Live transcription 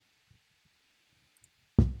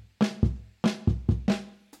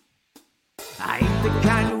the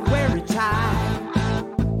kind who wear a tie.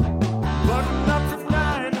 Button up from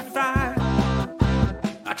 9 to 5.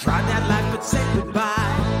 I tried that life but said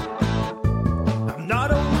goodbye. I'm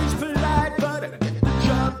not always polite, but I get the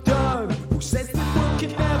job done. Who says that work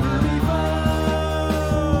can never be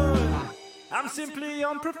fun? I'm simply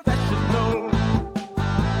unprofessional.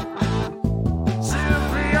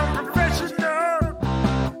 Simply unprofessional.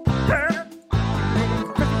 Yeah.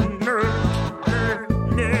 Unprofessional.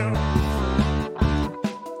 Yeah.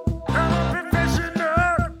 I'm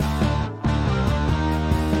unprofessional.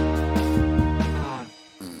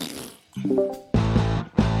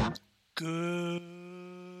 Good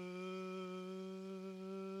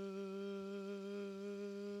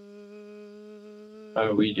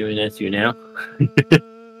Are we doing SU now?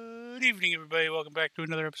 evening, everybody. Welcome back to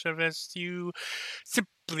another episode of SU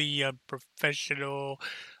Simply Unprofessional.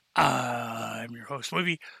 I'm your host,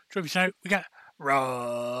 Wavy. Join me tonight. We got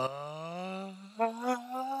Rob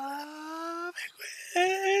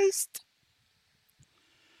Quest.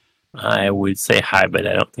 I would say hi, but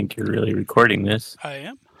I don't think you're really recording this. I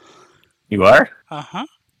am. You are? Uh-huh.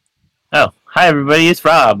 Oh, hi everybody, it's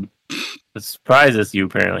Rob. The surprise is you,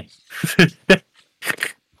 apparently.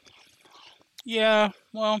 Yeah,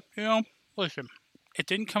 well, listen. It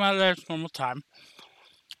didn't come out at its normal time.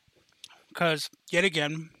 Because, yet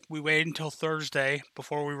again, we waited until Thursday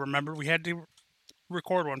before we remembered we had to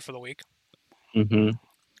record one for the week. Mm-hmm.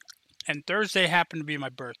 And Thursday happened to be my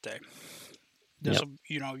birthday. Yep.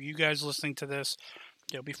 You guys listening to this,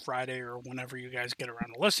 it'll be Friday or whenever you guys get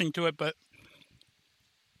around to listening to it, but,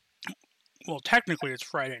 well, technically it's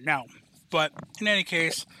Friday now. But in any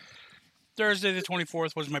case, Thursday the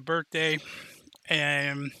 24th was my birthday,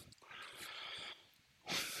 and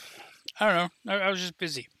I don't know, I was just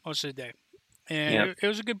busy most of the day. And Yep. it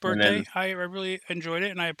was a good birthday. I really enjoyed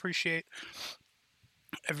it, and I appreciate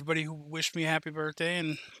everybody who wished me a happy birthday,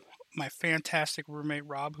 and my fantastic roommate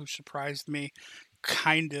Rob, who surprised me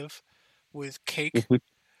kind of with cake.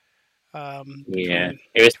 Yeah, between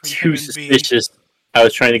it was him too and suspicious. I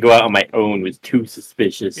was trying to go out on my own. It was too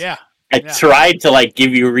suspicious. Yeah. I tried to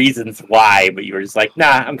give you reasons why, but you were just like,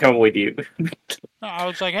 nah, I'm coming with you. No, I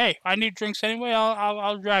was like, hey, I need drinks anyway.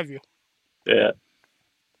 I'll drive you. Yeah.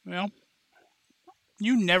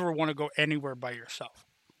 You never want to go anywhere by yourself.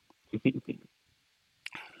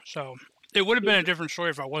 So it would have been a different story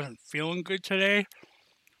if I wasn't feeling good today.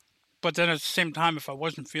 But then at the same time, if I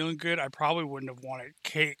wasn't feeling good, I probably wouldn't have wanted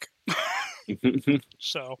cake.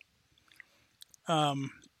 So,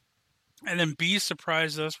 and then B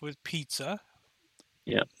surprised us with pizza.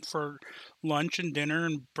 Yeah. For lunch and dinner,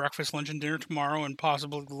 and breakfast, lunch, and dinner tomorrow, and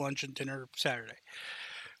possibly lunch and dinner Saturday.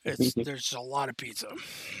 There's a lot of pizza.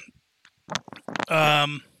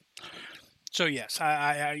 So yes,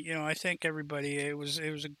 I thank everybody. It was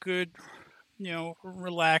a good,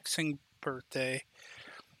 relaxing birthday.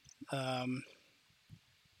 And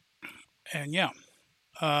yeah.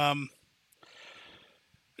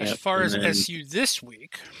 As far as SU this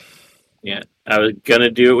week. Yeah, I was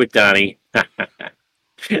gonna do it with Donnie. But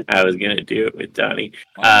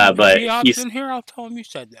he's in here. I'll tell him you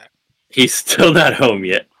said that. He's still not home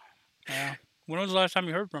yet. Yeah. When was the last time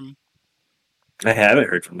you heard from him? I haven't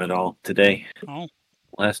heard from him at all today. Oh.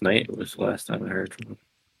 Last night was the last time I heard from him.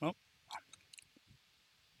 Oh.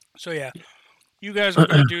 So yeah, you guys were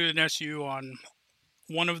going to do an SU on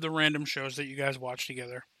one of the random shows that you guys watch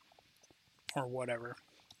together, or whatever.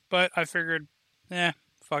 But I figured,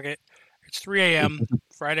 fuck it. It's 3 a.m.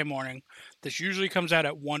 Friday morning. This usually comes out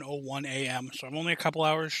at 1:01 a.m., so I'm only a couple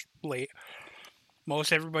hours late.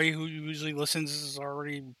 Most everybody who usually listens is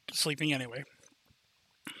already sleeping anyway.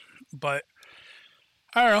 But,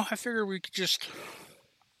 I don't know. I figured we could just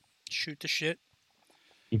shoot the shit.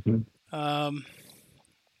 Mm-hmm.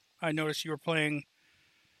 I noticed you were playing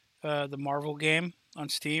the Marvel game on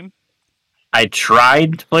Steam. I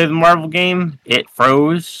tried to play the Marvel game. It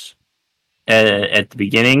froze at the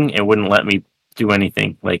beginning. It wouldn't let me do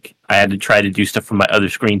anything. I had to try to do stuff from my other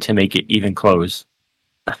screen to make it even close.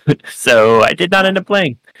 So I did not end up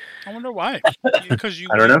playing. I wonder why. Because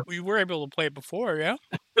I don't know. You were able to play it before, yeah?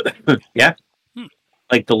 Yeah.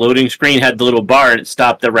 The loading screen had the little bar and it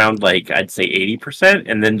stopped around I'd say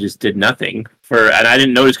 80% and then just did nothing and I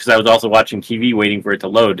didn't notice because I was also watching TV waiting for it to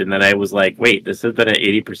load, and then I was like, wait, this has been at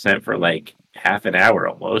 80% for half an hour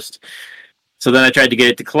almost. So then I tried to get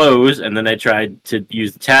it to close, and then I tried to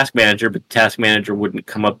use the task manager, but the task manager wouldn't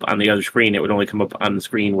come up on the other screen. It would only come up on the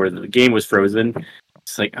screen where the game was frozen.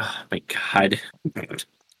 It's like, oh my god.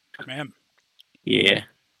 Man. Yeah.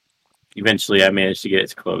 Eventually I managed to get it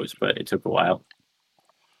to close, but it took a while.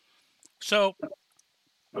 So,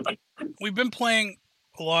 we've been playing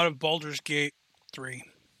a lot of Baldur's Gate 3.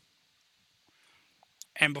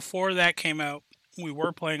 And before that came out, we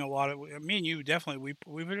were playing a lot of. Me and you definitely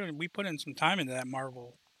we put in some time into that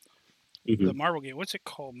Marvel, Hmm. the Marvel game. What's it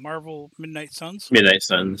called? Marvel Midnight Suns. Midnight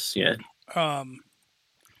Suns, yeah. Um,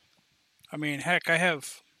 I mean, heck, I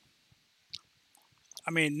have.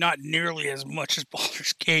 I mean, not nearly as much as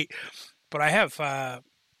Baldur's Gate, but I have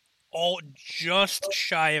all just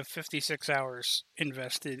shy of 56 hours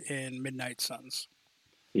invested in Midnight Suns.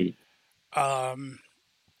 Mm. Um,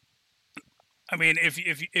 I mean,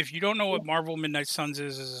 if you don't know what Marvel Midnight Suns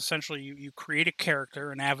is essentially you create a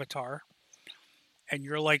character, an avatar, and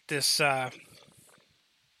you're like this. I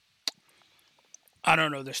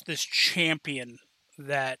don't know this champion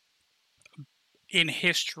that in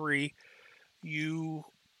history you,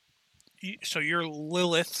 so you're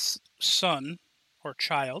Lilith's son or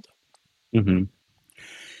child, Hmm.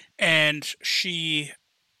 and she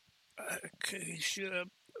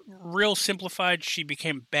real simplified, she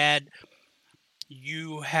became bad.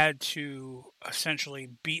 You had to essentially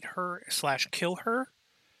beat her slash kill her,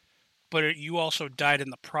 but you also died in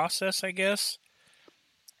the process, I guess.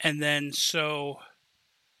 And then so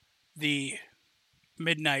the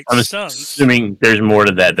Midnight I'm Suns. assuming there's more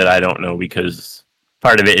to that I don't know because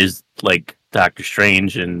part of it is like Doctor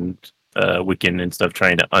Strange and Wiccan and stuff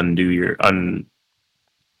trying to undo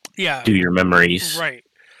Yeah, your memories. right.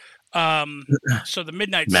 So the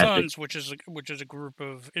Midnight Magic. Suns, which is a group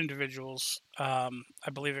of individuals, I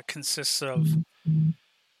believe it consists of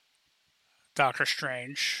Doctor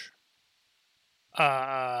Strange,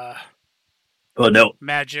 uh, Oh no,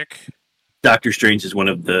 Magic. Doctor Strange is one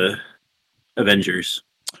of the Avengers.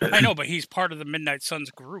 I know, but he's part of the Midnight Suns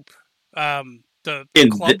group. The In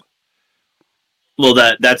club. Well,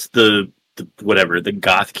 that's the whatever the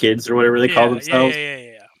goth kids or whatever they call themselves. Yeah.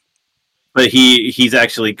 But he's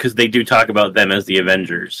actually because they do talk about them as the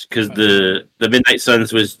Avengers because the Midnight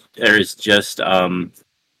Suns is just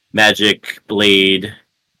Magic, Blade,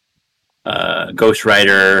 Ghost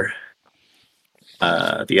Rider,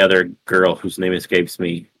 the other girl whose name escapes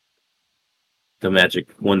me, the magic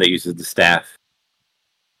one that uses the staff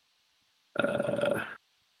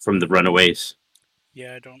from the Runaways.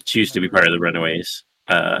 Yeah, I don't. She used to be part of the Runaways,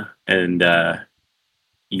 and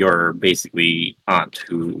your basically aunt,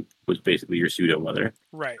 who was basically your pseudo mother,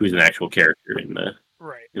 Right. who's an actual character in the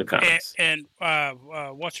comics. And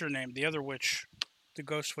what's her name? The other witch, the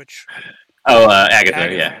ghost witch. Oh,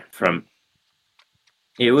 Agatha, yeah, from.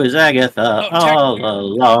 It was Agatha all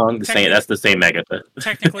along. That's the same Agatha.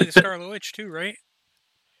 Technically, the Scarlet Witch too, right?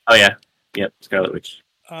 Oh yeah, yep, Scarlet Witch.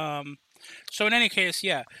 So in any case,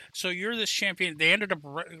 yeah. So you're this champion. They ended up.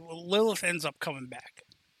 Lilith ends up coming back.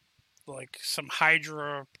 Like some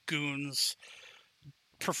Hydra goons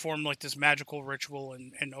perform like this magical ritual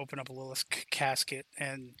and open up Lilith's casket,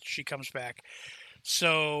 and she comes back.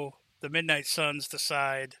 So the Midnight Suns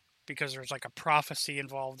decide, because there's like a prophecy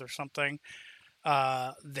involved or something,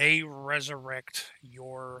 they resurrect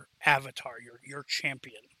your avatar, your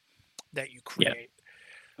champion that you create.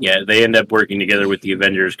 Yeah, they end up working together with the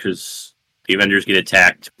Avengers because the Avengers get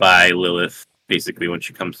attacked by Lilith basically when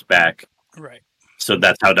she comes back. Right. So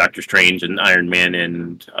that's how Doctor Strange and Iron Man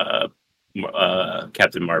and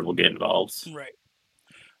Captain Marvel get involved. Right.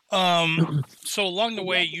 So along the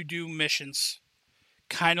way, you do missions,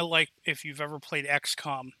 kind of like if you've ever played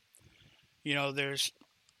XCOM. You know, there's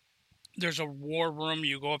a war room.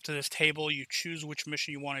 You go up to this table. You choose which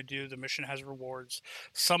mission you want to do. The mission has rewards.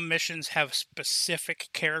 Some missions have specific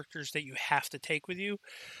characters that you have to take with you,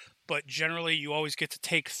 but generally, you always get to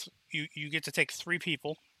take you get to take 3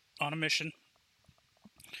 people on a mission.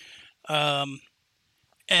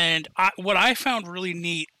 And what I found really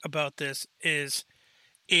neat about this is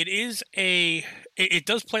it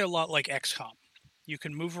does play a lot like XCOM. You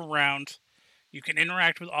can move around, you can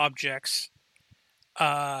interact with objects,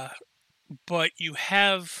 but you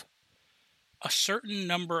have a certain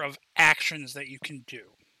number of actions that you can do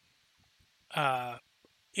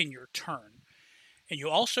in your turn, and you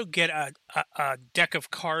also get a deck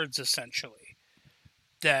of cards essentially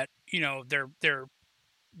that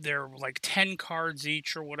they're like 10 cards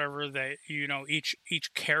each or whatever that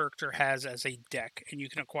each character has as a deck, and you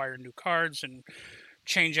can acquire new cards and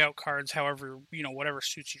change out cards however whatever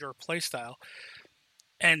suits your playstyle.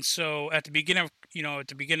 And so at the beginning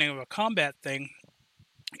of a combat thing,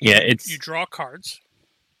 you draw cards.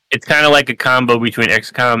 It's kind of like a combo between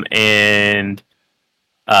XCOM and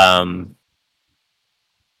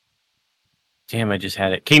I just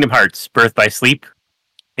had it. Kingdom Hearts: Birth by Sleep.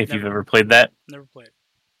 If you've ever played that. Never played.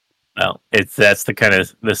 Well, that's the kind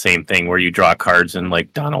of the same thing where you draw cards and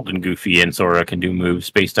like Donald and Goofy and Sora can do moves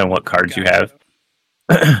based on what cards you have.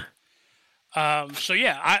 So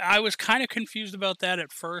yeah, I was kind of confused about that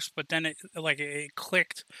at first, but then it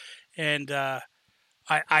clicked, and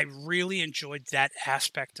I really enjoyed that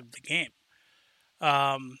aspect of the game.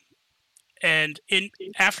 Um, and in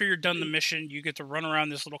after you're done the mission, you get to run around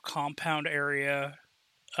this little compound area,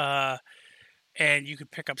 uh, and you can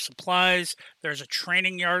pick up supplies. There's a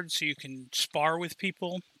training yard, so you can spar with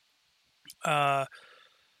people. Uh,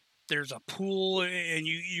 there's a pool, and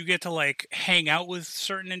you get to like hang out with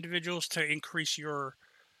certain individuals to increase your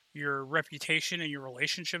reputation and your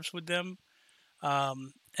relationships with them.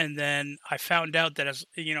 And then I found out that, as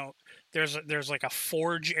you know, there's like a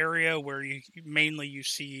forge area where you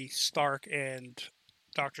see Stark and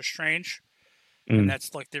Doctor Strange, and Mm.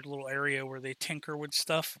 that's like their little area where they tinker with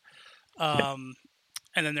stuff. Yeah. Um,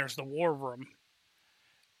 and then there's the war room.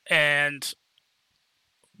 And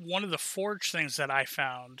one of the forge things that I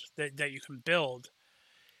found that you can build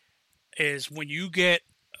is when you get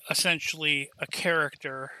essentially a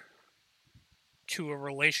character to a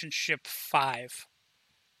relationship 5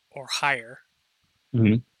 or higher,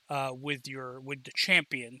 Mhm. with the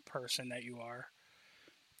champion person that you are,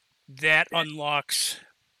 that unlocks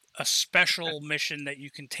a special mission that you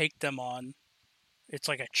can take them on. It's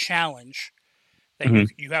like a challenge that you Mhm.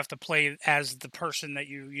 you have to play as the person that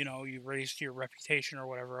you raised your reputation or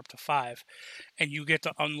whatever up to 5, and you get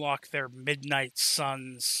to unlock their Midnight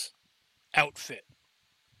Suns outfit,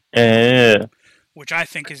 Uh, which I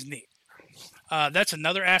think is neat. That's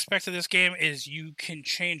another aspect of this game is you can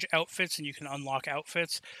change outfits and you can unlock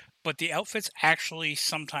outfits, but the outfits actually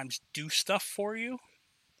sometimes do stuff for you.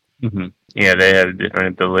 Yeah, they have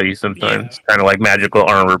different abilities Yeah, sometimes, kind of like magical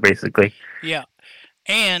armor, basically. yeah.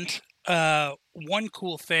 And one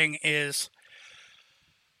cool thing is,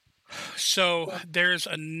 so there's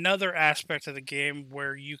another aspect of the game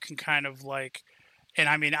where you can kind of like, and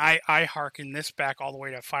I mean, I harken this back all the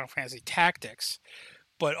way to Final Fantasy Tactics,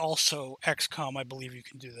 but also XCOM, I believe you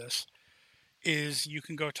can do this. Is you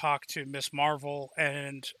can go talk to Miss Marvel,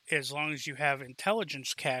 and as long as you have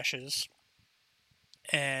intelligence caches,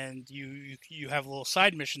 and you have little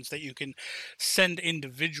side missions that you can send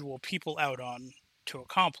individual people out on to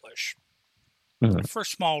accomplish Mhm. for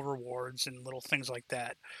small rewards and little things like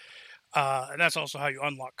that. And that's also how you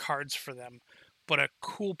unlock cards for them. But a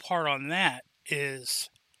cool part on that is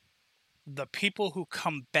the people who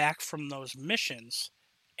come back from those missions,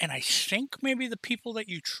 and I think maybe the people that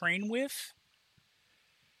you train with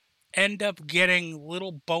end up getting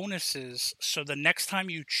little bonuses. So the next time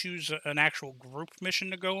you choose an actual group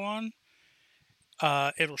mission to go on,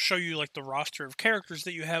 it'll show you like the roster of characters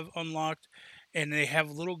that you have unlocked, and they have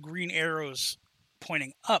little green arrows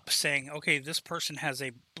pointing up saying, okay, this person has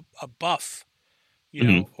a buff,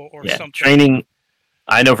 Mhm. or Yeah, something. training.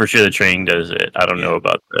 I know for sure the training does it. I don't know Yeah.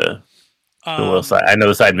 about the little Um, side. I know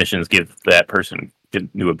the side missions give that person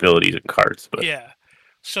new abilities and cards, but yeah.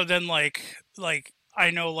 So then, I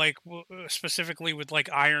know, specifically with like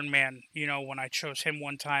Iron Man, when I chose him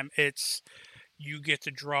one time, it's you get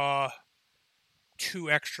to draw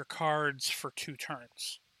 2 extra cards for 2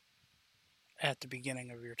 turns at the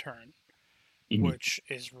beginning of your turn, Mhm. which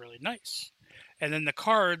is really nice. And then the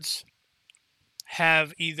cards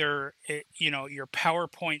have either your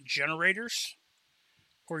PowerPoint generators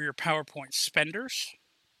or your PowerPoint spenders.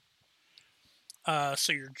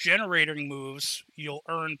 So your generating moves, you'll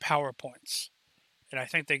earn PowerPoints, and I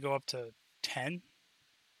think they go up to 10.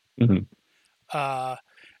 Mhm. Uh,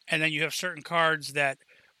 and then you have certain cards that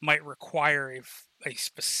might require a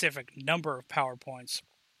specific number of PowerPoints.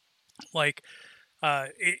 Like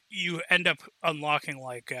you end up unlocking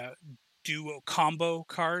like duo combo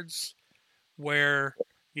cards where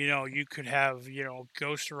you could have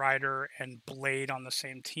Ghost Rider and Blade on the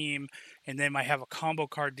same team, and they might have a combo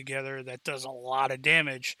card together that does a lot of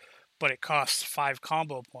damage, but it costs 5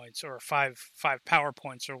 combo points or five power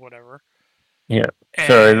points or whatever. Yeah.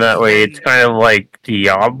 So in And that way, it's then kind of like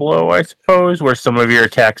Diablo, I suppose, where some of your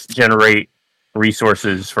attacks generate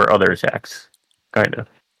resources for other attacks. Kind of.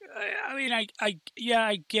 I mean, I yeah,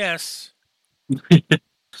 I guess.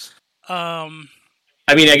 Um,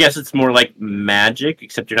 I mean, I guess it's more like magic,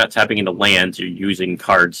 except you're not tapping into lands. You're using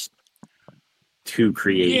cards to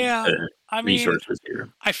create yeah. I mean, resources here.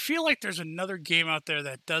 I feel like there's another game out there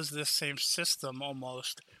that does this same system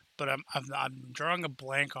almost, but I'm drawing a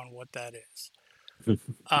blank on what that is.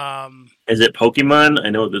 Is it Pokemon? I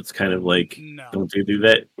know that's kind of like, No, don't they do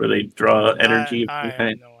that where they draw energy of I some have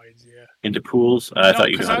kind no idea. into pools? I No,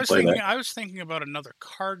 thought you because knew how to play that. I was thinking about another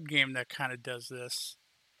card game that kind of does this.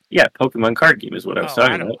 Yeah, Pokemon card game is what I was Oh,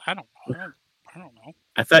 talking about. I don't know.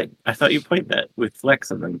 I thought you played that with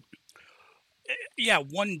Flex and then. Yeah,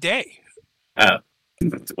 one day. Uh,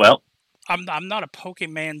 well. I'm not a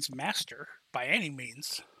Pokemon's master by any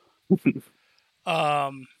means.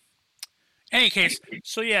 Um, any case,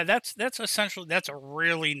 so yeah, that's essentially that's a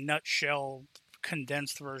really nutshell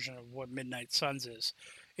condensed version of what Midnight Suns is.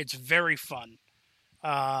 It's very fun.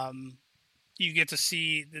 Um, you get to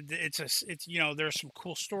see it's there's some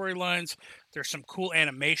cool storylines. There's some cool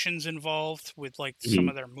animations involved with like some Mhm.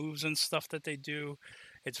 of their moves and stuff that they do.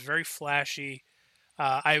 It's very flashy.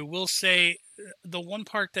 I will say the one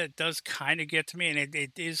part that does kind of get to me, and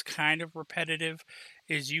it is kind of repetitive,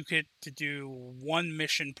 is you get to do one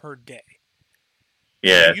mission per day.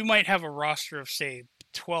 So Yeah, you might have a roster of say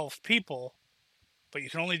 12 people, but you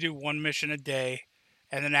can only do one mission a day,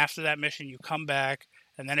 and then after that mission you come back,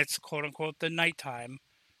 and then it's quote unquote the nighttime,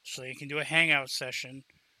 so you can do a hangout session,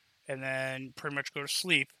 and then pretty much go to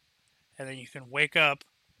sleep, and then you can wake up,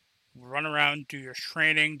 run around, do your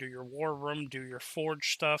training, do your war room, do your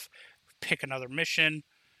forge stuff, pick another mission,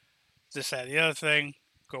 this, that, the other thing,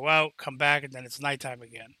 go out, come back, and then it's nighttime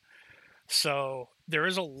again. So there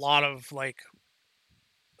is a lot of like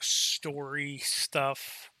story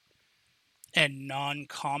stuff and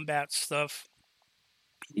non-combat stuff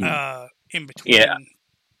Mm. in Yeah. between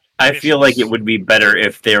I feel like it missions. would be better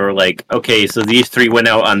if they were like, okay, so these three went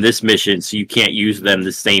out on this mission, so you can't use them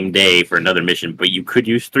the same day for another mission, but you could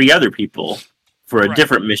use three other people for a Right.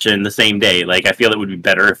 different mission the same day. Like, I feel it would be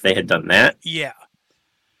better if they had done that. Yeah.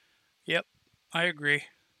 Yep. I agree.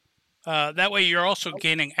 That way you're also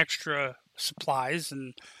gaining extra supplies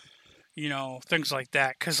and things like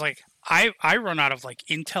that. Because like I run out of like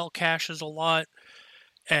intel caches a lot,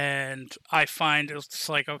 and I find it's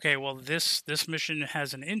like, okay, well this mission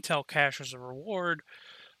has an intel cache as a reward,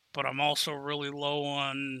 but I'm also really low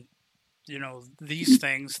on these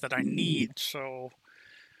things that I need. So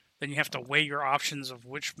then you have to weigh your options of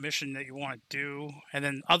which mission that you want to do, and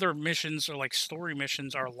then other missions or like story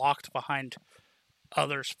missions are locked behind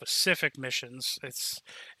other specific missions.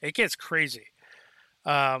 It gets crazy.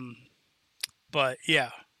 Um, but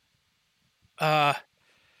yeah, uh,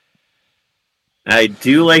 I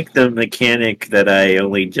do like the mechanic that I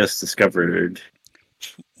only just discovered.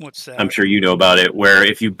 what's I'm that? sure you know about it, where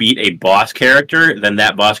if you beat a boss character, then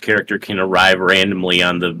that boss character can arrive randomly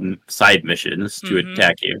on the side missions to Mm-hmm.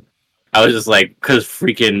 attack you. I was just like, because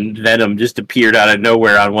freaking Venom just appeared out of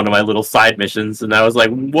nowhere on one of my little side missions, and I was like,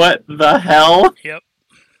 what the hell? Yep.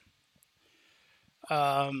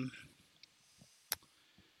 Um,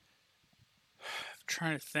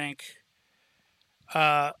 trying to think.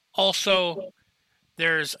 Also,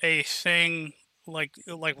 there's a thing like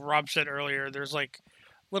Rob said earlier. There's like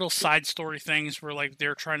little side story things where like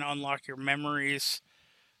they're trying to unlock your memories,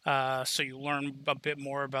 so you learn a bit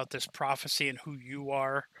more about this prophecy and who you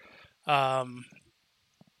are. Um,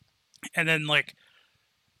 and then like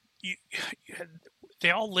you,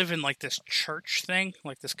 they all live in like this church thing,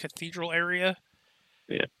 like this cathedral area.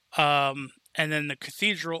 Yeah, And then the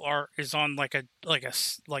cathedral art is on like a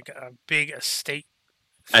big estate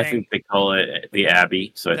I thing. think they call it the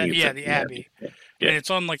Abbey, so I That think it's yeah, like the the Abbey. abbey, Yeah, and it's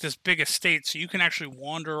on like this big estate, so you can actually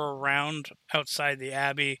wander around outside the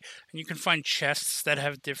abbey, and you can find chests that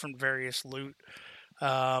have different various loot.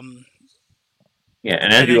 Um, yeah,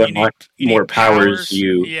 and as and then you unlock you more need powers, powers.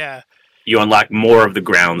 you Yeah, you unlock more of the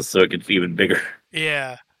grounds, so it gets even bigger.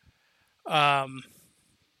 yeah. Um,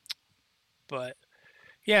 but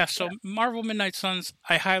yeah, so Marvel Midnight Suns,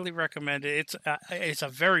 I highly recommend it. It's a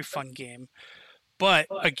very fun game. But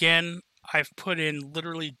again, I've put in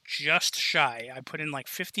literally just shy. I put in like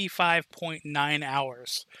 55.9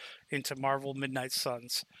 hours into Marvel Midnight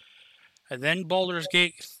Suns. And then Baldur's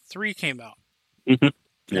Gate 3 came out. Hmm.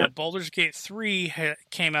 Now, Yeah, Baldur's Gate 3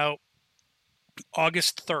 came out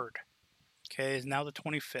August 3rd. Okay, is now the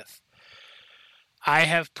 25th. I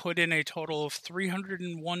have put in a total of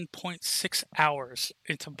 301.6 hours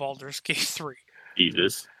into Baldur's Gate 3.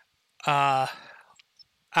 Jesus. Uh,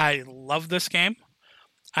 I love this game.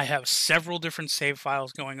 I have several different save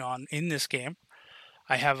files going on in this game.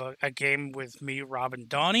 I have a game with me, Rob, and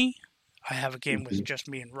Donnie. I have a game with Mhm. just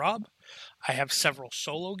me and Rob. I have several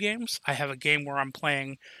solo games. I have a game where I'm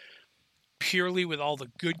playing purely with all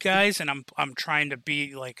the good guys, and I'm trying to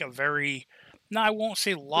be like a very, no, I won't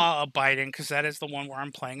say law abiding because that is the one where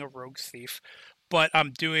I'm playing a rogue thief, but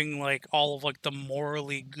I'm doing like all of like the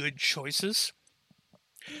morally good choices.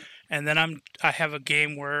 And then I have a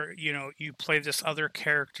game where you play this other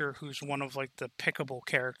character who's one of like the pickable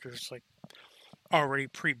characters, like already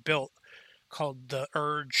pre-built, called the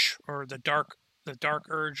Urge or the Dark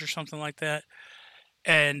Urge or something like that.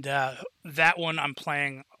 And that one I'm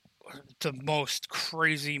playing the most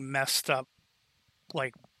crazy messed up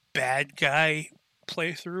like bad guy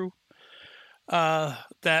playthrough.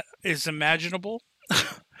 that is imaginable.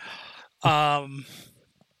 um,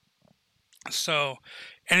 so,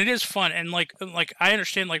 and it is fun, and like I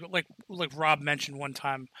understand, like Rob mentioned one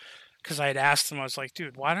time, because I had asked him, I was like,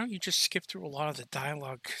 dude, why don't you just skip through a lot of the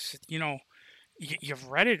dialogue? Because you've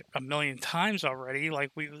read it a million times already.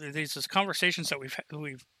 Like these conversations that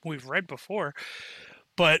we've read before,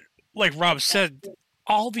 but like Rob said,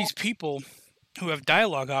 all these people who have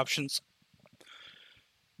dialogue options,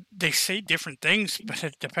 they say different things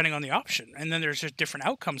but depending on the option, and then there's just different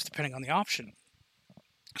outcomes depending on the option.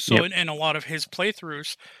 So Yep. in a lot of his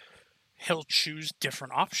playthroughs, he'll choose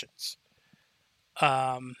different options.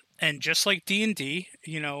 And just like D&D,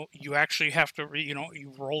 you actually have to,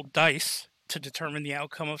 you roll dice to determine the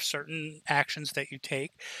outcome of certain actions that you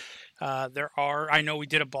take. I know we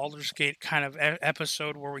did a Baldur's Gate kind of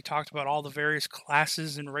episode where we talked about all the various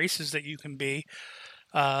classes and races that you can be.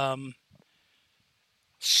 Um,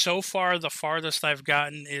 so far, the farthest I've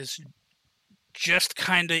gotten is just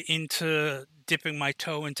kind of into dipping my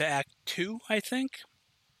toe into Act 2, I think.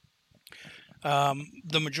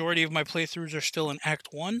 The majority of my playthroughs are still in Act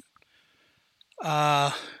 1.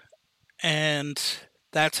 Uh, and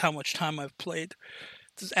that's how much time I've played.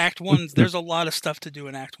 Act 1, there's a lot of stuff to do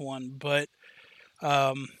in Act 1, but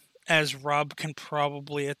um, as Rob can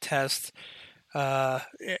probably attest, uh,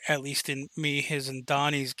 at least in me, his, and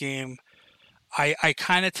Donnie's game, I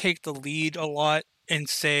kind of take the lead a lot and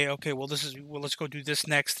say, okay, well, let's go do this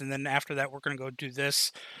next, and then after that, we're going to go do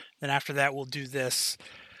this. Then after that, we'll do this.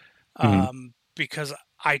 Mhm. Because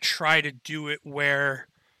I try to do it where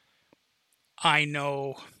I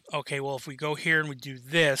know, okay, well, if we go here and we do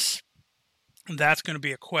this, that's going to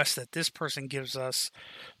be a quest that this person gives us,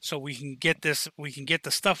 so we can get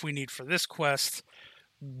the stuff we need for this quest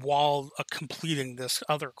while completing this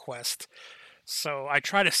other quest. So I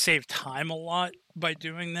try to save time a lot by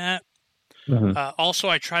doing that. Mhm. Also,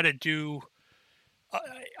 I try to do a,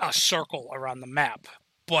 a circle around the map,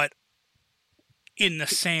 but in the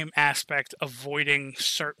same aspect, avoiding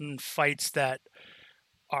certain fights that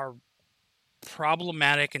are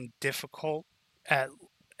problematic and difficult at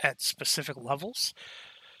specific levels.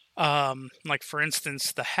 Like for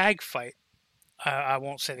instance, the hag fight. I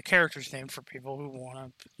won't say the character's name for people who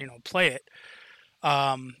want to, play it.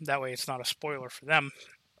 That way, it's not a spoiler for them.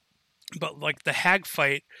 But like the hag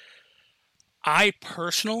fight, I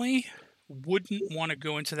personally wouldn't want to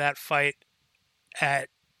go into that fight at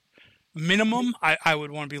minimum. I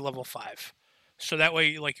would want to be level 5. So that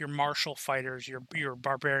way, like your martial fighters, your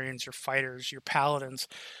barbarians, your fighters, your paladins,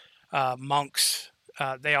 monks,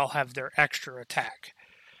 they all have their extra attack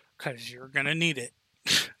because you're gonna need it.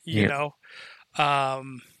 you Yeah. know,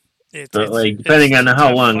 um, it's But it's like, depending it's on a how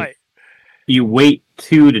tough long fight, you wait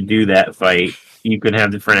to do that fight, you can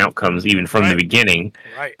have different outcomes even from the right? beginning.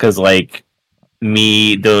 Right. Because like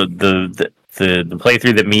me, the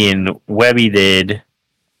playthrough that me and Webby did,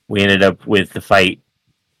 we ended up with the fight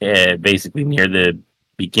basically near the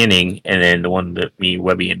beginning, and then the one that me,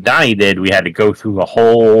 Webby, and Donnie did, we had to go through a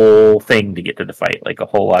whole thing to get to the fight, like a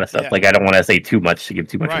whole lot of stuff. Yeah. Like I don't want to say too much to give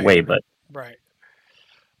too much Right. away, but Right.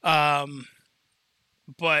 Um,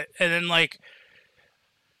 but and then like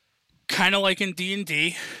kind of like in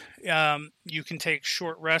D&D, you can take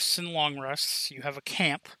short rests and long rests. You have a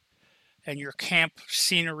camp, and your camp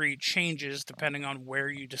scenery changes depending on where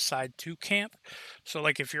you decide to camp. So,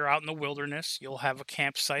 like if you're out in the wilderness, you'll have a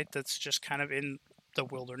campsite that's just kind of in the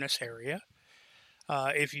wilderness area.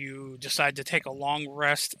 If you decide to take a long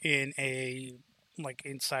rest in like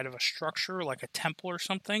inside of a structure, like a temple or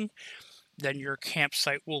something, then your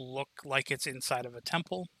campsite will look like it's inside of a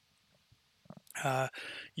temple. Uh,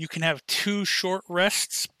 you can have 2 short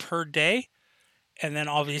rests per day, and then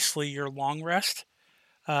obviously your long rest.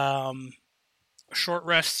 Um, Short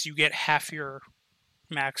rests, you get half your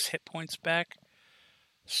max hit points back.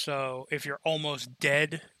 So if you're almost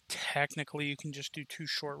dead, technically you can just do 2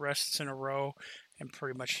 short rests in a row and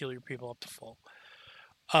pretty much heal your people up to full.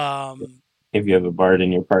 Um, if you have a bard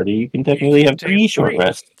in your party, you can you technically can have take 3 short 3.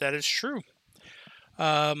 rests. That is true.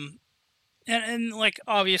 Um, and like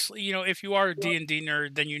obviously, if you are a D&D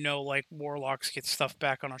nerd, then like warlocks get stuff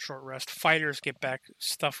back on a short rest, fighters get back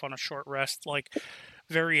stuff on a short rest, like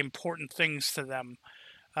very important things to them.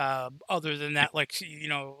 Other than that, like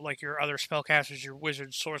like your other spellcasters, your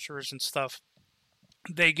wizards, sorcerers, and stuff,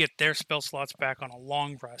 they get their spell slots back on a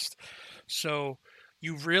long rest. So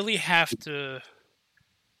you really have to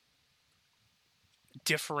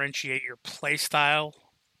differentiate your playstyle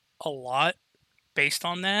a lot based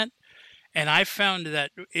on that. And I found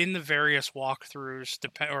that in the various walkthroughs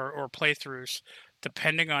or playthroughs,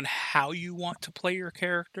 depending on how you want to play your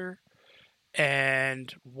character,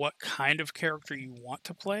 and what kind of character you want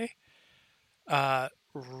to play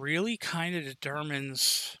really kind of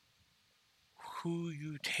determines who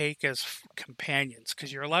you take as companions,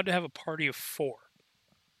 because you're allowed to have a party of 4.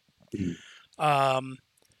 Mhm. Um,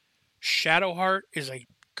 Shadowheart is a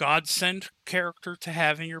godsend character to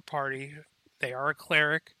have in your party. They are a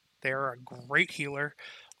cleric. They are a great healer,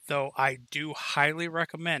 though I do highly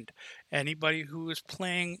recommend anybody who is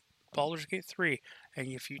playing Baldur's Gate 3, and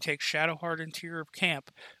if you take Shadowheart into your camp,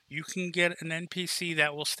 you can get an NPC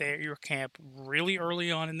that will stay at your camp really early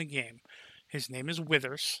on in the game. His name is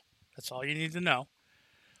Withers. That's all you need to know.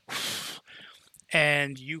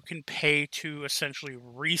 And you can pay to essentially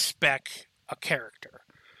respec a character.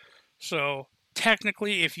 So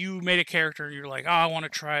technically, if you made a character and you're like, oh, I want to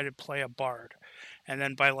try to play a bard, and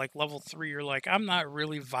then by like level 3, you're like, I'm not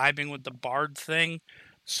really vibing with the bard thing,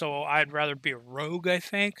 so I'd rather be a rogue, I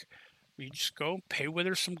think. You just go pay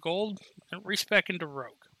Wither some gold and respec into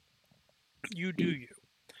rogue. You do you.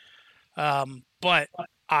 But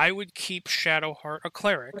I would keep Shadowheart a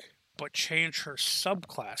cleric, but change her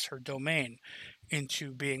subclass, her domain,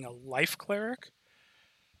 into being a life cleric.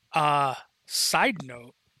 Side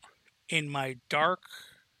note, in my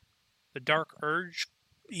the Dark Urge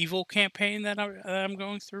evil campaign that I'm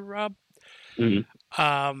going through, Rob. Mhm.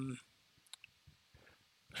 Um,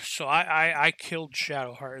 so I killed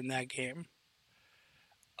Shadowheart in that game.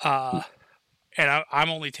 And I'm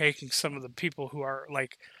only taking some of the people who are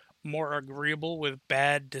like more agreeable with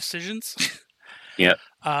bad decisions. Yeah.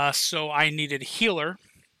 So I needed a healer,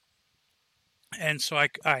 and so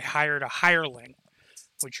I hired a hireling,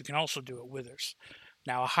 which you can also do at Withers.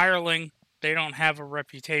 Now a hireling, they don't have a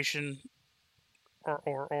reputation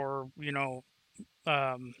or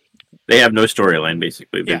um, They have no storyline,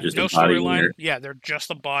 basically. They're yeah, just a no body in storyline. there. Yeah, they're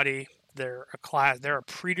just a body. They're a class. They're a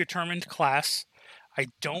predetermined class. I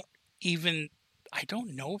don't even. I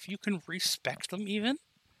don't know if you can respect them even.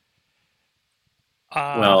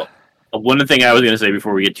 Uh, Well, one thing I was going to say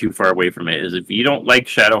before we get too far away from it is if you don't like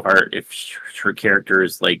Shadowheart, if her character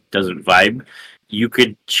is like doesn't vibe, you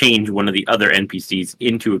could change one of the other NPCs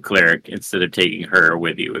into a cleric instead of taking her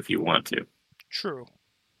with you if you want to. True.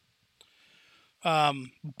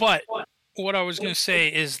 But what I was going to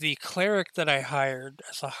say is the cleric that I hired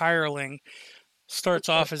as a hireling starts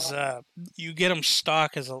off as you get him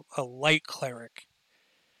stock as a light cleric,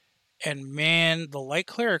 and man, the light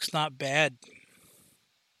cleric's not bad.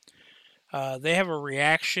 They have a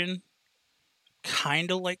reaction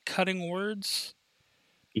kind of like cutting words.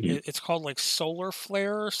 Mhm. It's called like solar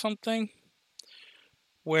flare or something,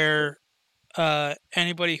 where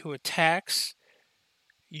anybody who attacks,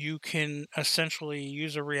 you can essentially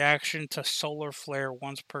use a reaction to solar flare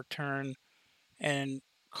once per turn and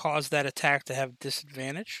cause that attack to have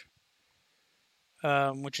disadvantage,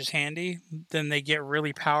 which is handy. Then they get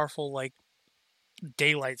really powerful, like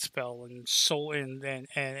daylight spell and soul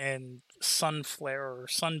and sun flare or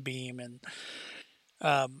sunbeam, and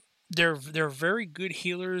they're very good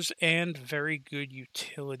healers and very good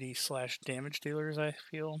utility slash damage dealers. I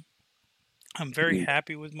feel I'm very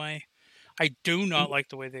happy with my. I do not like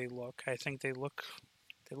the way they look. I think they look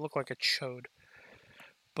like a chode.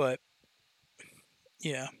 But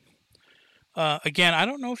yeah. Again, I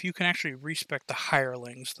don't know if you can actually respec the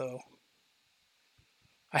hirelings though.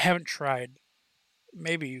 I haven't tried.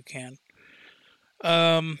 Maybe you can.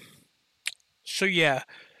 Um. So yeah,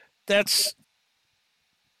 that's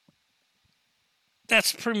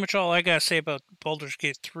that's pretty much all I gotta say about Baldur's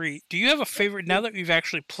Gate 3. Do you have a favorite now that we've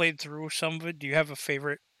actually played through some of it? Do you have a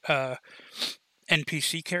favorite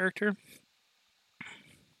NPC character?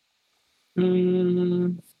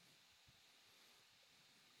 Mm,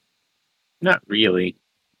 not really.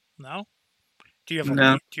 No. Do you have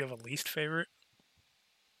No. Do you have a least favorite?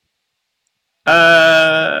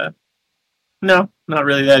 Uh, no, not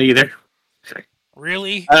really that either.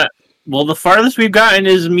 Really? Uh, well, the farthest we've gotten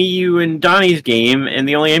is me, you, and Donnie's game, and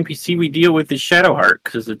the only NPC we deal with is Shadowheart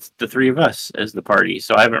because it's the three of us as the party.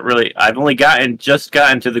 So I haven't really. I've only just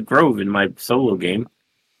gotten to the Grove in my solo game,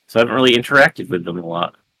 so I haven't really interacted with them a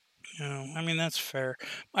lot. No, I mean that's fair.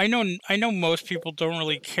 I know most people don't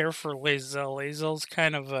really care for Lae'zel. Lae'zel's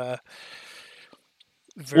kind of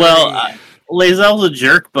Well, very Lae'zel's a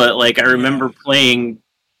jerk, but like I yeah. remember playing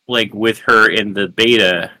like with her in the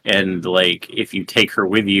beta, and like if you take her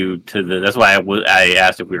with you to the, that's why I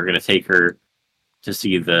asked if we were going to take her to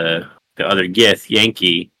see the other Gith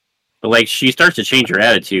Yankee, but like she starts to change her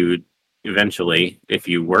attitude eventually if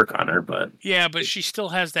you work on her. But Yeah, but she still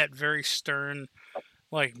has that very stern,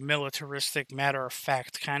 like militaristic, matter of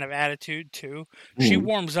fact kind of attitude too. She Hmm.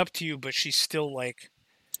 warms up to you, but she's still like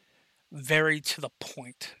very to the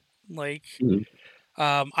point. Like, Mhm.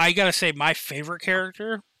 I gotta say, my favorite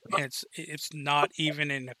character, and it's not even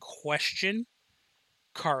in a question,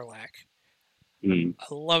 Karlach. Mm. I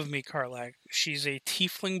love me Karlach. She's a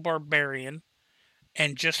tiefling barbarian,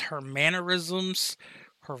 and just her mannerisms,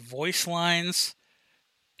 her voice lines.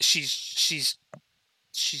 She's just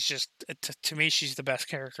to me, she's the best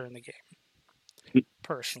character in the game,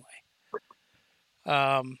 personally.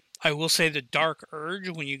 I will say the Dark Urge,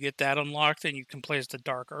 when you get that unlocked and you can play as the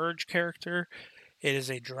Dark Urge character, it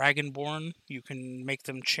is a Dragonborn. You can make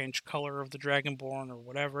them change color of the Dragonborn or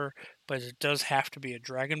whatever, but it does have to be a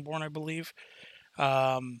Dragonborn, I believe.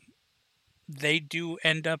 Um, they do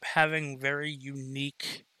end up having very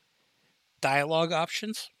unique dialogue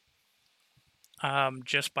options,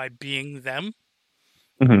 just by being them.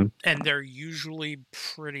 Mhm. And they're usually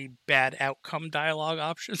pretty bad outcome dialogue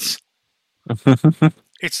options.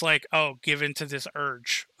 It's like, oh, give in to this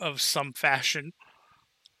urge of some fashion,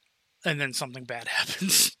 and then something bad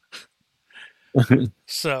happens.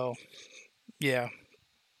 So, yeah.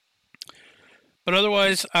 But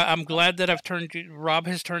otherwise, I'm glad that Rob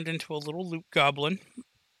has turned into a little loot goblin.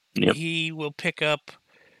 Yep. He will pick up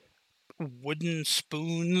wooden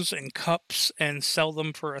spoons and cups and sell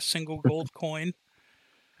them for a single gold coin.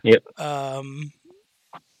 Yep. Um,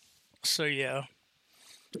 so yeah,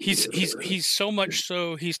 he's so much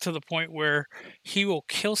so he's to the point where he will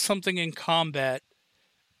kill something in combat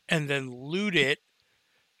and then loot it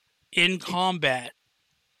in combat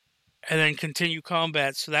and then continue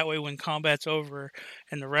combat, so that way when combat's over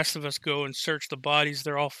and the rest of us go and search the bodies,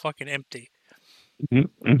 they're all fucking empty. Mhm.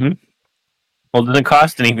 Mhm. Well, it doesn't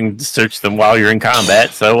cost anything to search them while you're in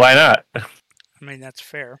combat, so why not? I mean, that's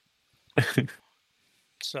fair.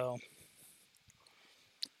 So,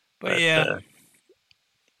 but But yeah,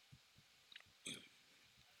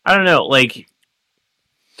 I don't know. Like,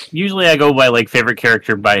 usually I go by like favorite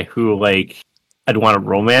character by who like I'd want to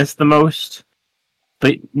romance the most.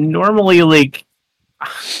 But normally, like,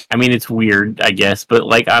 I mean, it's weird, I guess, but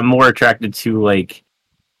like I'm more attracted to like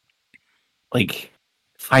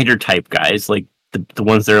fighter type guys, like the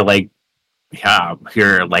ones that are like, yeah, I'm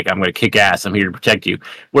here, like I'm gonna kick ass, I'm here to protect you.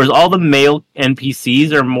 Whereas all the male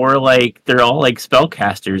NPCs are more like they're all like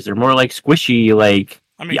spellcasters, they're more like squishy, like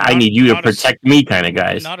I mean, yeah, I need you to not protect me kind of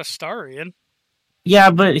guys. not a Starian. Yeah,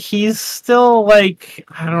 but he's still like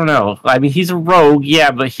I don't know. I mean, he's a rogue,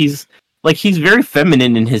 yeah, but he's very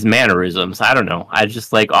feminine in his mannerisms. I don't know. I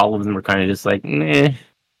just like all of them are kind of just like, meh.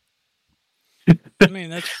 I mean,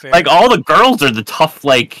 that's fair. Like all the girls are the tough,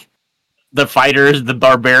 like the fighters, the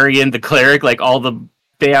barbarian, the cleric, like all the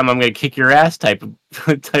bam, I'm gonna kick your ass type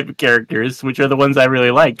of type of characters, which are the ones I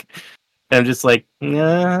really like. And I'm just like,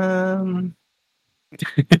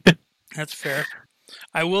 That's fair.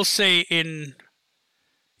 I will say in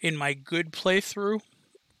my good playthrough,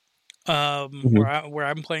 Mhm. where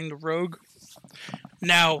I'm playing the rogue.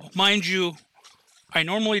 Now, mind you, I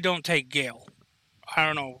normally don't take Gale. I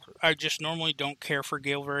don't know. I just normally don't care for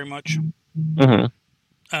Gale very much. Mhm.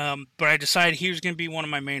 But I decided he was going to be one of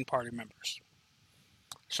my main party members.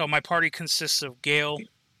 So my party consists of Gale,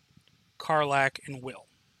 Karlach, and Will.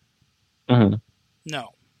 Mhm.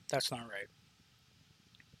 No, that's not right.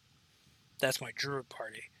 That's my druid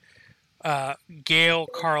party. Gale,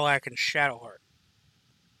 Karlach, and Shadowheart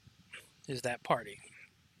is that party.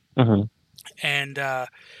 Mhm. And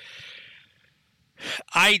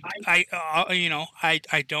I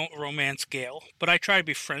don't romance Gale, but I try to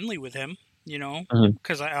be friendly with him, Mhm.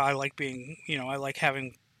 because I like being, I like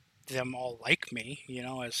having them all like me,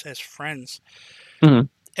 as friends. Mhm.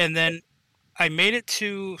 And then I made it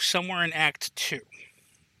to somewhere in Act Two,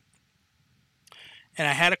 and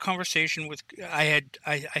I had a conversation with. I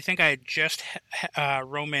think I had just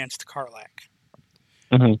romanced Karlach,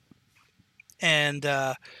 Mhm. and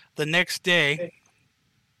the next day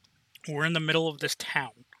we're in the middle of this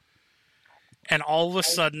town, and all of a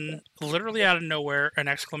sudden, literally out of nowhere, an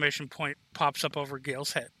exclamation point pops up over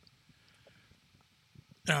Gale's head.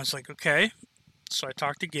 And I was like, okay. So I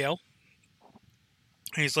talked to Gale.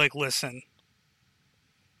 And he's like, listen,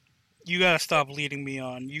 you gotta stop leading me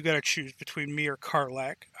on. You gotta choose between me or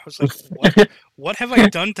Karlach. I was like, what? What have I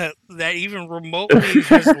done that even remotely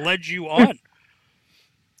has led you on?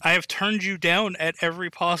 I have turned you down at every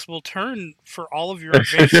possible turn for all of your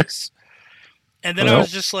advances. And then I Well.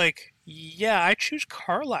 was just like, yeah, I choose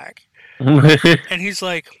Karlach. And he's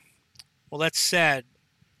like, well, that's sad,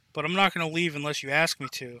 but I'm not going to leave unless you ask me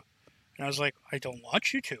to. And I was like, I don't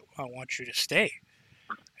want you to. I want you to stay.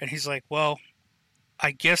 And he's like, well, I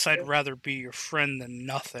guess I'd rather be your friend than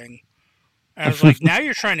nothing. And I was like, now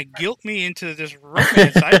you're trying to guilt me into this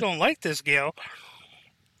romance. I don't like this, Gale.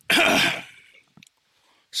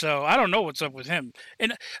 So I don't know what's up with him.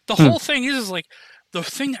 And the Hmm. whole thing is like the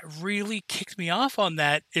thing that really kicked me off on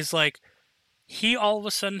that is like he all of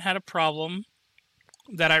a sudden had a problem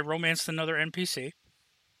that I romanced another NPC.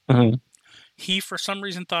 Mhm. He for some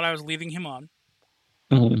reason thought I was leading him on.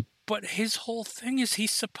 Mhm. But his whole thing is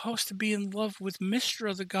he's supposed to be in love with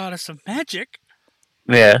Mystra, the goddess of magic.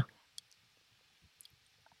 Yeah.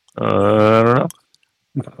 I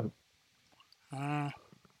don't know. Uh,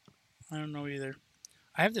 I don't know either.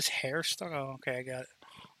 I have this hair stuck. Oh, okay, I got it.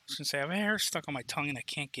 I was gonna say I have a hair stuck on my tongue and I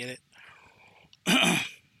can't get it.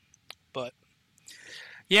 But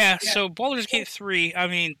yeah, so Baldur's Gate 3, I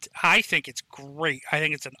mean, I think it's great. I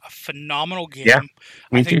think it's a phenomenal Yeah, game.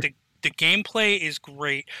 I me think too. the gameplay is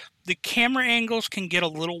great. The camera angles can get a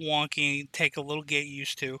little wonky, take a little get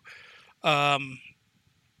used to. Um,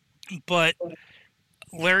 but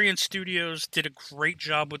Larian Studios did a great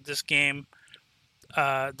job with this game.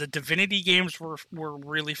 The Divinity games were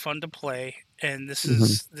really fun to play, and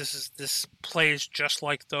Mhm. this plays just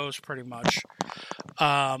like those pretty much.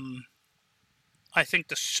 Um, I think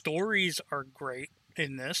the stories are great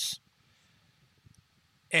in this,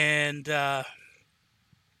 and I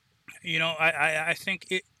think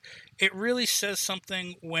it really says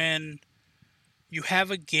something when you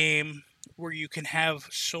have a game where you can have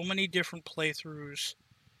so many different playthroughs,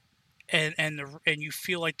 and you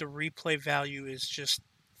feel like the replay value is just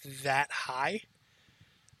that high.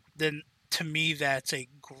 Then to me, that's a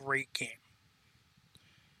great game.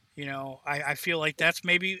 I feel like that's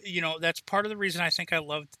maybe, that's part of the reason I think I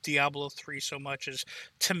loved Diablo 3 so much is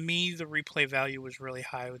to me, the replay value was really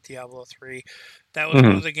high with Diablo 3. That was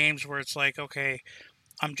one Mhm. of the games where it's like, okay,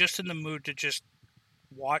 I'm just in the mood to just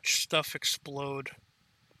watch stuff explode,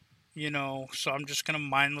 so I'm just going to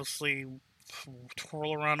mindlessly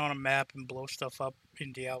twirl around on a map and blow stuff up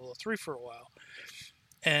in Diablo 3 for a while.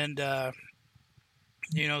 And,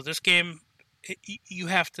 this game, you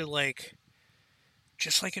have to like,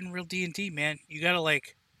 just like in real D&D, man, you got to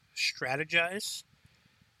like strategize.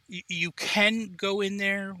 You can go in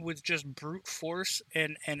there with just brute force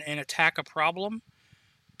and attack a problem,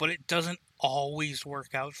 but it doesn't always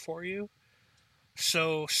work out for you.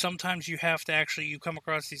 So sometimes you have to actually you come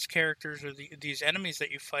across these characters or these enemies that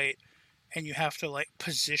you fight, and you have to like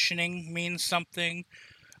positioning means something.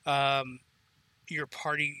 Um, your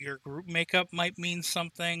group makeup might mean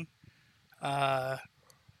something. Uh,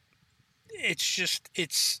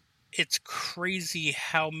 it's crazy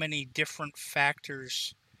how many different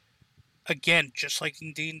factors. Again, just like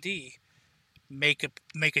in D&D, make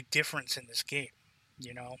a difference in this game.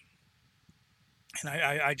 You know, and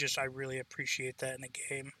I really appreciate that in the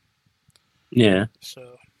game. Yeah.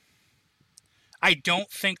 So I don't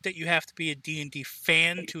think that you have to be a D&D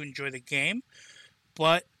fan to enjoy the game,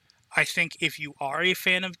 but I think if you are a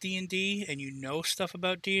fan of D&D and you know stuff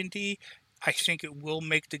about D&D, I think it will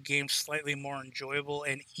make the game slightly more enjoyable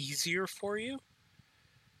and easier for you.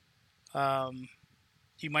 Um,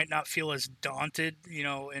 you might not feel as daunted,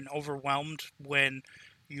 and overwhelmed when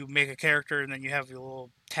you make a character and then you have your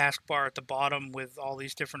little taskbar at the bottom with all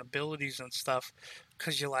these different abilities and stuff,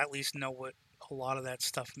 because you'll at least know what a lot of that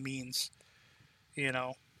stuff means, you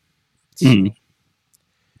know. Mhm.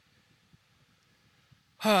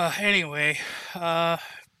 So anyway, uh,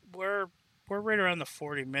 we're we're right around the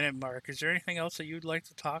 40-minute mark. Is there anything else that you'd like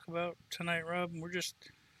to talk about tonight, Rob? We're just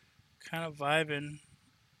kind of vibing.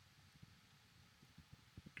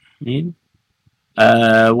 Yeah.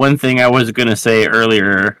 One thing I was gonna say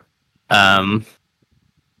earlier, um,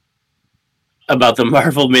 about the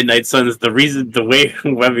Marvel Midnight Suns, the way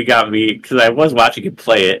Webby got me, because I was watching him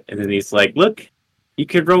play it, and then he's like, "Look, I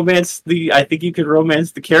think you could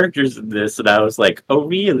romance the characters in this," and I was like, "Oh,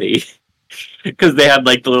 really?" Because they had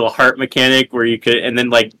like the little heart mechanic where you could, and then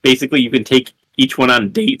like basically you can take each one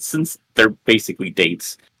on dates since they're basically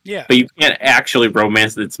dates, Yeah, but you can't actually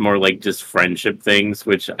romance it. It's more like just friendship things,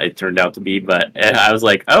 which it turned out to be. But I was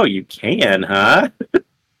like, "Oh, you can, huh?"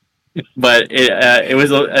 But it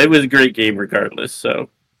was a great game regardless. So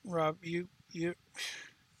Rob, you're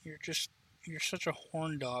just you're such a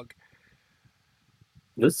horn dog.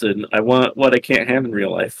 listen, I want what I can't have in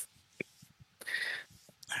real life.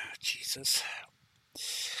 Jesus.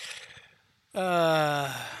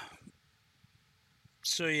 Uh,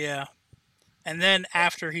 so yeah. And then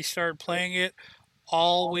after he started playing it,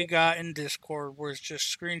 all we got in Discord was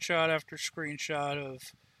just screenshot after screenshot of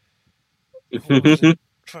what was it?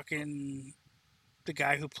 Fucking the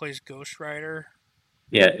guy who plays Ghost Rider.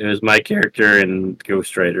 Yeah, it was my character and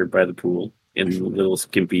Ghost Rider by the pool in little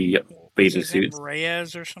skimpy What's bathing his name? suits.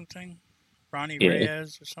 Reyes or something? Ronnie Yeah.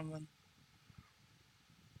 Reyes or something?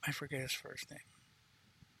 I forget his first name.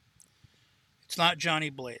 It's not Johnny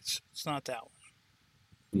Blaze. It's not that one.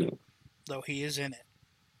 No. Though he is in it.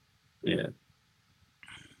 Yeah.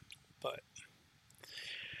 But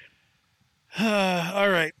all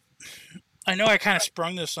right. I know I kind of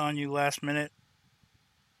sprung this on you last minute.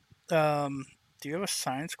 Do you have a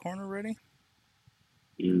science corner ready?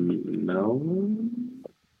 No.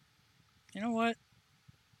 You know what?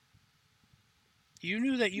 You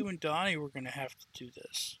knew that you and Donnie were going to have to do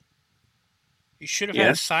this. You should have had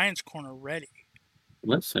Yeah. a science corner ready.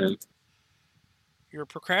 Listen. You're a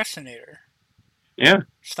procrastinator. Yeah,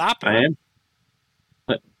 Stop it. I am.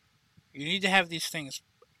 But You need to have these things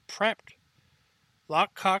prepped.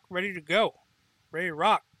 Lock, cock, ready to go. Ready to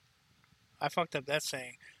rock. I fucked up that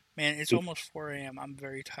saying. Man, it's almost 4 a.m. I'm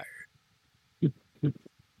very tired.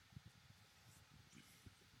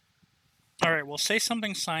 All right, well, say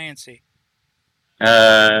something science-y.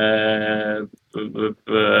 uh,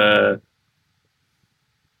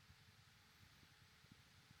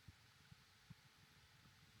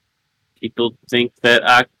 people think that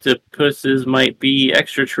octopuses might be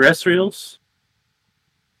extraterrestrials.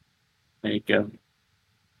 There you go.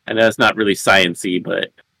 I know it's not really sciencey,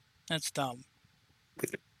 but That's dumb.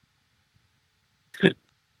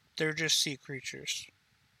 They're just sea creatures.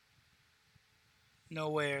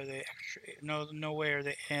 No way are they no way are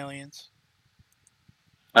they aliens.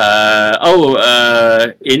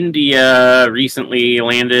 India recently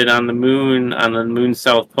landed on the moon's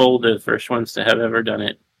south pole, the first ones to have ever done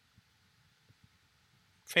it.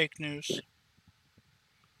 Fake news.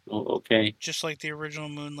 Oh, okay. Just like the original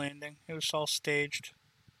moon landing. It was all staged.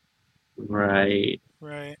 Right.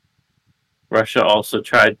 Right. Russia also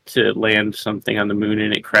tried to land something on the moon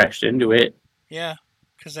and it crashed into it. Yeah,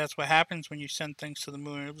 because that's what happens when you send things to the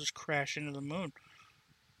moon. It'll just crash into the moon.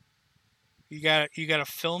 You got to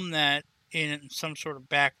film that in some sort of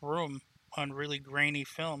back room on really grainy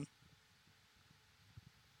film.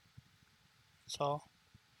 That's all.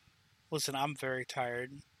 Listen, I'm very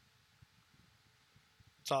tired.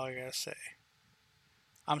 That's all I gotta say.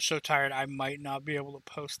 I'm so tired I might not be able to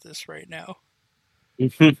post this right now.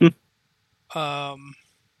 Um,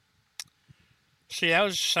 so yeah, that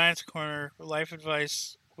was Science Corner. Life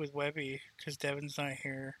advice with Webby, because Devin's not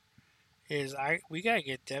here, is we gotta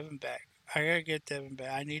get Devin back. I gotta get Devin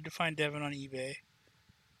back. I need to find Devin on eBay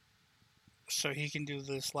so he can do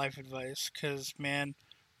this life advice. Because man,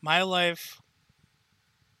 my life,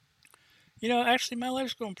 actually my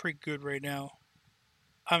life's going pretty good right now.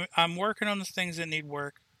 I'm working on the things that need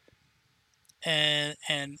work, and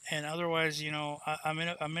otherwise, I'm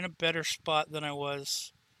in a better spot than I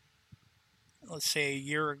was, let's say, a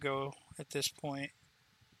year ago at this point.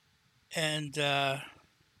 And yeah,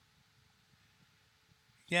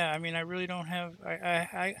 I mean, I really don't have.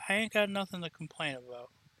 I ain't got nothing to complain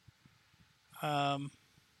about. Um,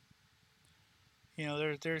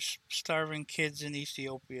 there's starving kids in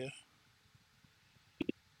Ethiopia.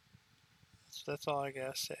 That's all I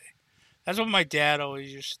gotta say. That's what my dad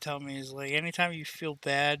always used to tell me. Is like, anytime you feel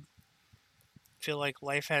bad, feel like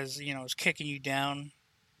life is kicking you down,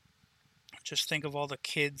 just think of all the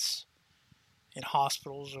kids in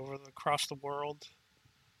hospitals across the world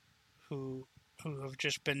who who have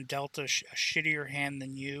just been dealt a shittier hand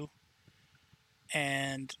than you,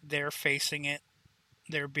 and they're facing it.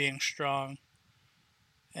 They're being strong,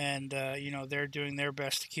 and they're doing their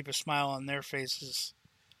best to keep a smile on their faces.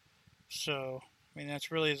 So, I mean,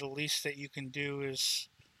 that's really the least that you can do is,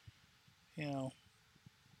 you know,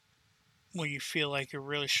 when you feel like you're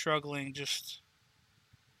really struggling, just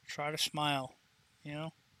try to smile. You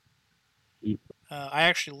know, I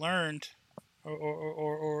actually learned,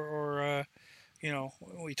 or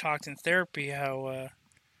we talked in therapy how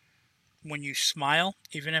when you smile,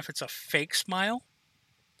 even if it's a fake smile,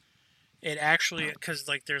 it actually, because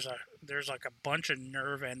like there's like a bunch of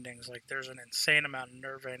nerve endings, like there's an insane amount of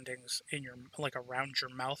nerve endings in your, like, around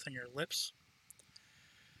your mouth and your lips,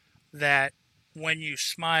 that when you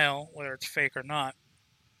smile, whether it's fake or not,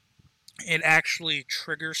 it actually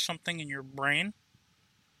triggers something in your brain,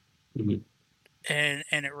 Mhm. and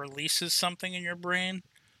it releases something in your brain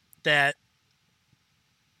that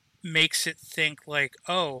makes it think like,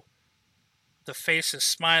 oh, the face is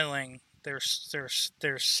smiling. There's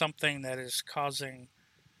something that is causing,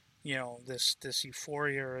 this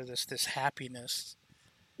euphoria, or this happiness.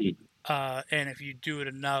 And if you do it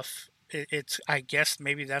enough, it's, I guess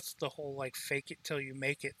maybe that's the whole like fake it till you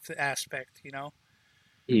make it aspect.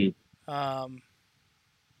 Mm. Um,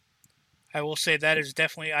 I will say that is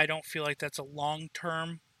definitely, I don't feel like that's a long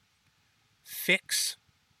term fix.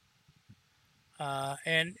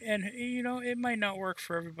 And it might not work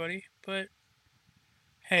for everybody, but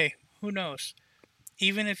hey, who knows?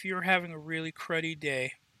 even if you're having a really cruddy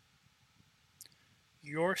day,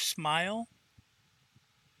 your smile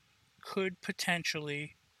could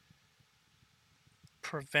potentially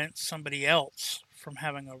prevent somebody else from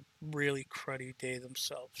having a really cruddy day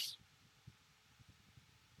themselves.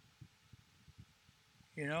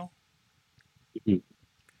 You know? Mhm.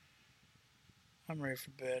 I'm ready for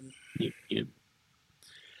bed. Yeah.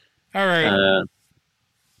 All right.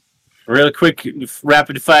 Real quick,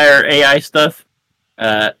 rapid fire AI stuff.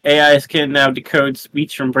 AIs can now decode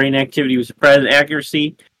speech from brain activity with surprising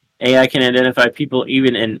accuracy. AI can identify people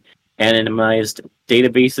even in anonymized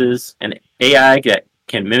databases. And AI that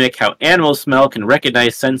can mimic how animals smell can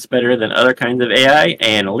recognize scents better than other kinds of AI.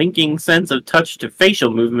 And linking sense of touch to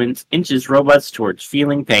facial movements inches robots towards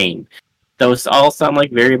feeling pain. Those all sound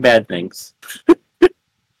like very bad things.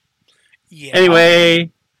 Yeah.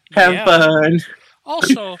 Anyway, have Yeah. fun.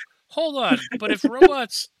 Also, hold on. But if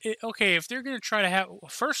robots, okay, if they're going to try to have,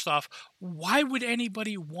 first off, why would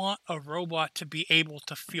anybody want a robot to be able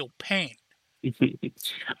to feel pain?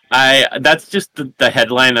 That's just the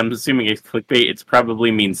headline. I'm assuming it's clickbait. It's probably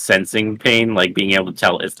means sensing pain, like being able to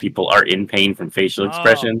tell if people are in pain from facial Oh,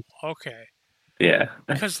 expression. okay. Yeah.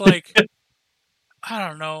 Because, like, I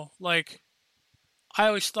don't know. Like, I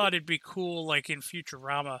always thought it'd be cool, like, in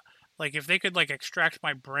Futurama, like, if they could, like, extract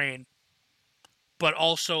my brain, but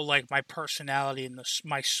also, like, my personality and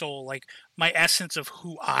my soul, like, my essence of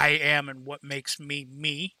who I am and what makes me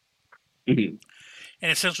me, Mhm.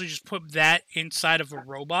 and essentially just put that inside of a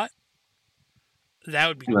robot, that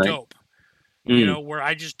would be Right. dope. You Mm. know, where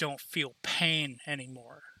I just don't feel pain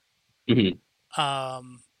anymore. Mhm.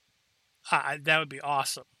 Um, that would be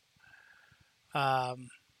awesome. Um,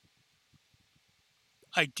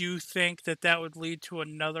 I do think that that would lead to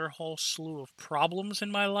another whole slew of problems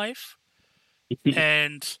in my life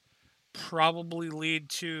and probably lead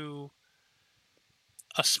to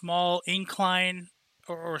a small incline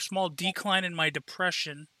or a small decline in my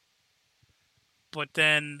depression, but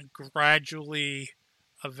then gradually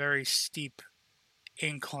a very steep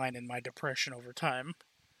incline in my depression over time.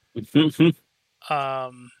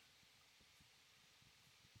 Um,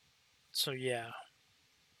 so yeah,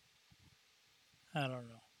 I don't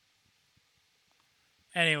know.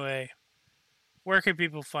 Anyway, where can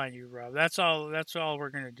people find you, Rob? That's all. That's all we're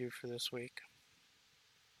gonna do for this week.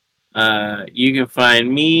 You can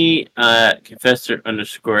find me Confessor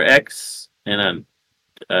underscore X and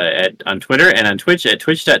on Twitter and on Twitch at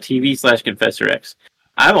twitch.tv/ConfessorX.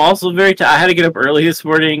 I'm also I had to get up early this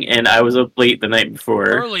morning and I was up late the night before.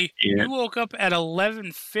 Early. Yeah. You woke up at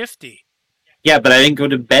 11:50. Yeah, but I didn't go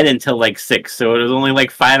to bed until like 6, so it was only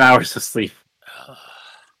like 5 hours of sleep.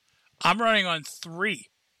 I'm running on 3.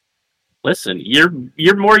 Listen,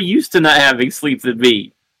 you're more used to not having sleep than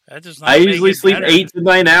me. That does I not make usually it sleep better. 8 to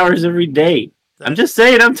 9 hours every day. I'm That just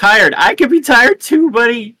saying I'm tired. I could be tired too,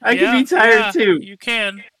 buddy. I could yeah, be tired yeah, too. you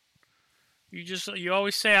can. You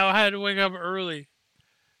always say I had to wake up early.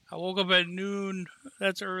 I woke up at noon.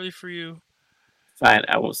 That's early for you. Fine,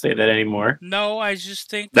 I won't say that anymore. No, I just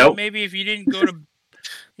think that Nope. maybe if you didn't go to,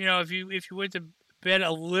 if you went to bed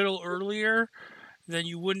a little earlier, then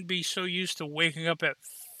you wouldn't be so used to waking up at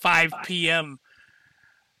 5 p.m.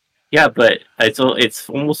 Yeah, but it's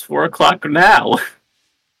almost 4 o'clock now,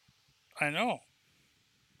 I know.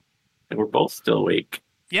 and we're both still awake.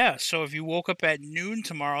 Yeah, so if you woke up at noon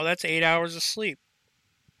tomorrow, that's 8 hours of sleep.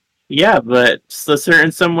 Yeah, but a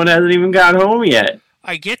certain someone hasn't even got home yet.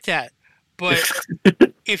 I get that. But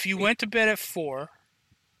if you went to bed at 4,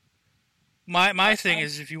 my thing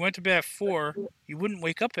is if you went to bed at 4, you wouldn't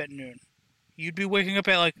wake up at noon. You'd be waking up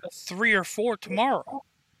at like 3 or 4 tomorrow.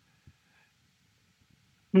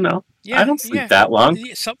 No, I Yeah, don't sleep yeah. that long.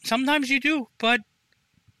 Sometimes you do, but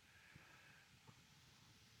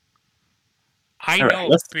I All right,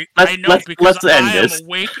 know. I know because let's end I am this.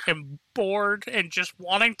 awake and bored and just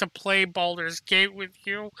wanting to play Baldur's Gate with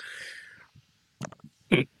you,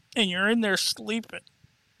 and you're in there sleeping.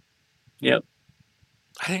 Yep.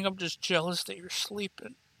 I think I'm just jealous that you're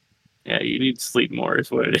sleeping. Yeah, you need to sleep more,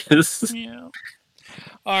 is what it is. Yeah.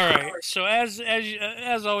 All right. So as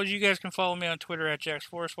always, you guys can follow me on Twitter at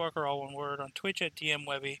JacksForestWalker, all one word. On Twitch at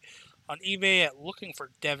DMWebby. On eBay at Looking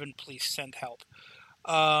for Devin. Please send help.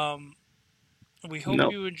 We hope No,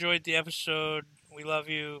 you enjoyed the episode. We love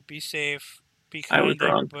you. Be safe. Be I was kind to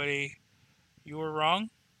wrong. everybody. You were wrong.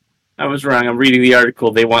 I was wrong. I'm reading the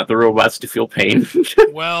article. They want the robots to feel pain.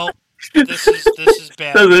 Well, this is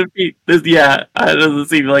bad. Yeah, it doesn't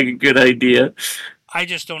seem like a good idea. I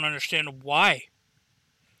just don't understand why.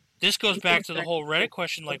 This goes back to the whole Reddit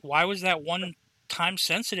question. Like, why was that one time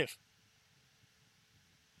sensitive?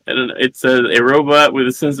 I don't know. It says a robot with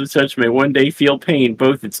a sense of touch may one day feel pain,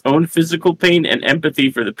 both its own physical pain and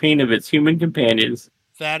empathy for the pain of its human companions.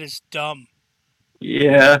 That is dumb.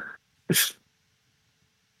 Yeah.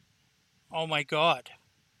 Oh my god.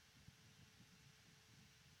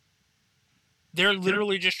 They're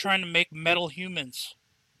literally just trying to make metal humans.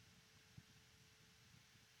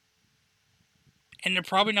 And they're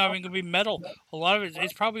probably not even going to be metal. A lot of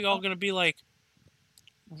it's probably all going to be like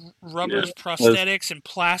rubbers, prosthetics, and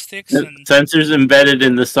plastics. And sensors embedded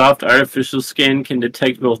in the soft artificial skin can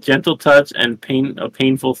detect both gentle touch and a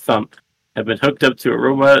painful thump. Have been hooked up to a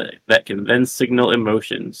robot that can then signal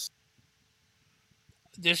emotions.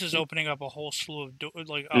 This is opening up a whole slew of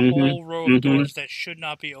whole row of doors that should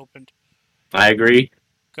not be opened. I agree.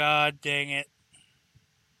 God dang it.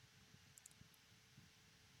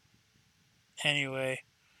 Anyway,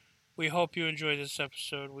 we hope you enjoyed this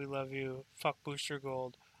episode. We love you. Fuck Booster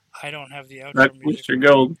Gold. I don't have the outro Fuck music. Booster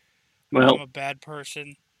Gold. Well, I'm a bad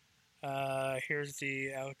person. Here's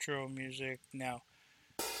the outro music now.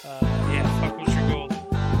 Fuck Booster Gold.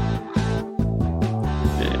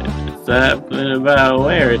 Something about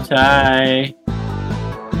wear a tie.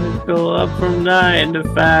 Go up from 9 to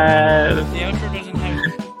 5. The outro doesn't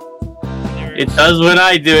have. It does when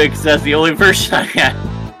I do it, because that's the only version I have.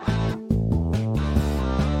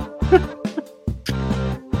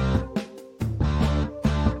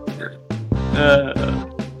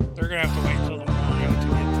 They're gonna have to wait until tomorrow to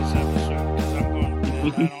get this episode because I'm going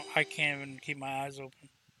to bed. I can't even keep my eyes open.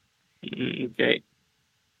 Okay.